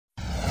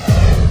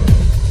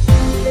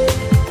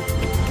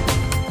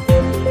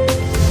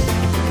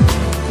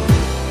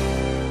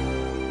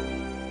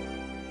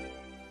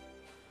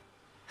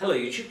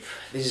YouTube,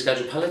 this is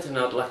Gadget Pilot and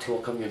I'd like to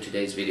welcome you in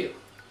today's video.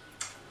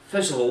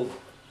 First of all,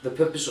 the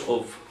purpose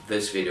of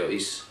this video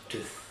is to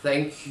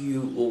thank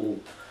you all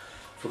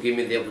for giving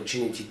me the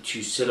opportunity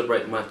to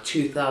celebrate my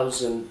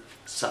 2,000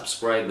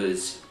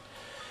 subscribers.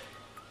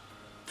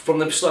 From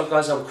the start,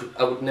 guys,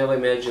 I would never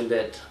imagine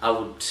that I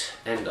would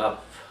end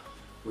up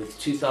with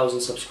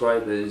 2,000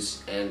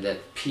 subscribers and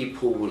that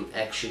people will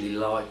actually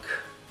like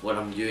what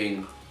I'm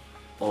doing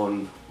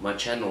on my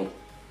channel.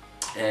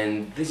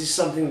 And this is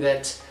something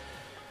that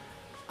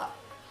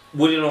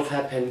wouldn't have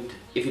happened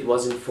if it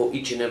wasn't for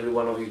each and every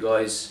one of you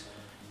guys.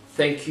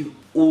 Thank you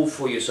all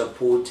for your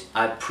support.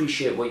 I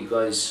appreciate what you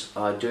guys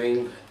are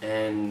doing,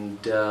 and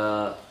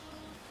I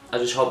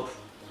just hope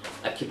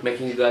I keep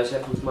making you guys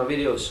happy with my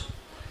videos.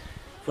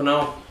 For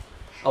now,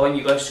 I want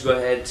you guys to go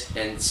ahead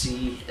and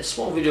see a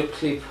small video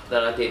clip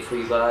that I did for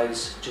you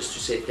guys, just to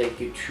say thank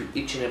you to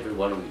each and every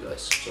one of you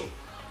guys. So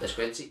let's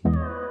go and see.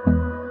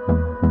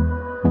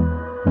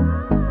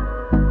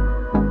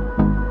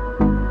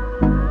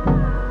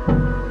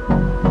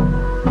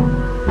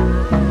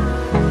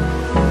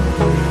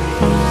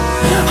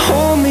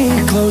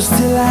 Close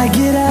till I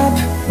get up,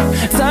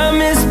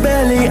 time is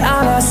barely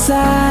on our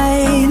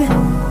side.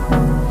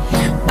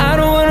 I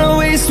don't wanna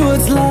waste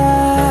what's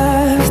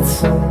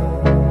left.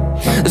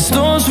 The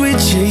storms we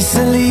chase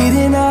are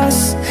leading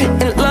us,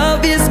 and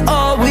love is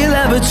all we'll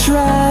ever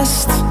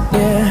trust.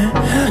 Yeah,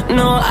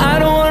 no, I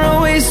don't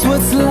wanna waste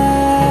what's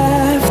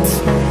left.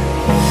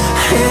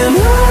 And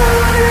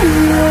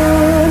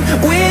on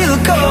we'll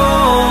go,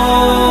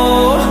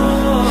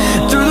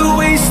 through the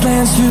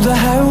wastelands, through the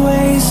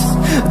highways,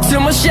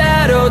 till my shadow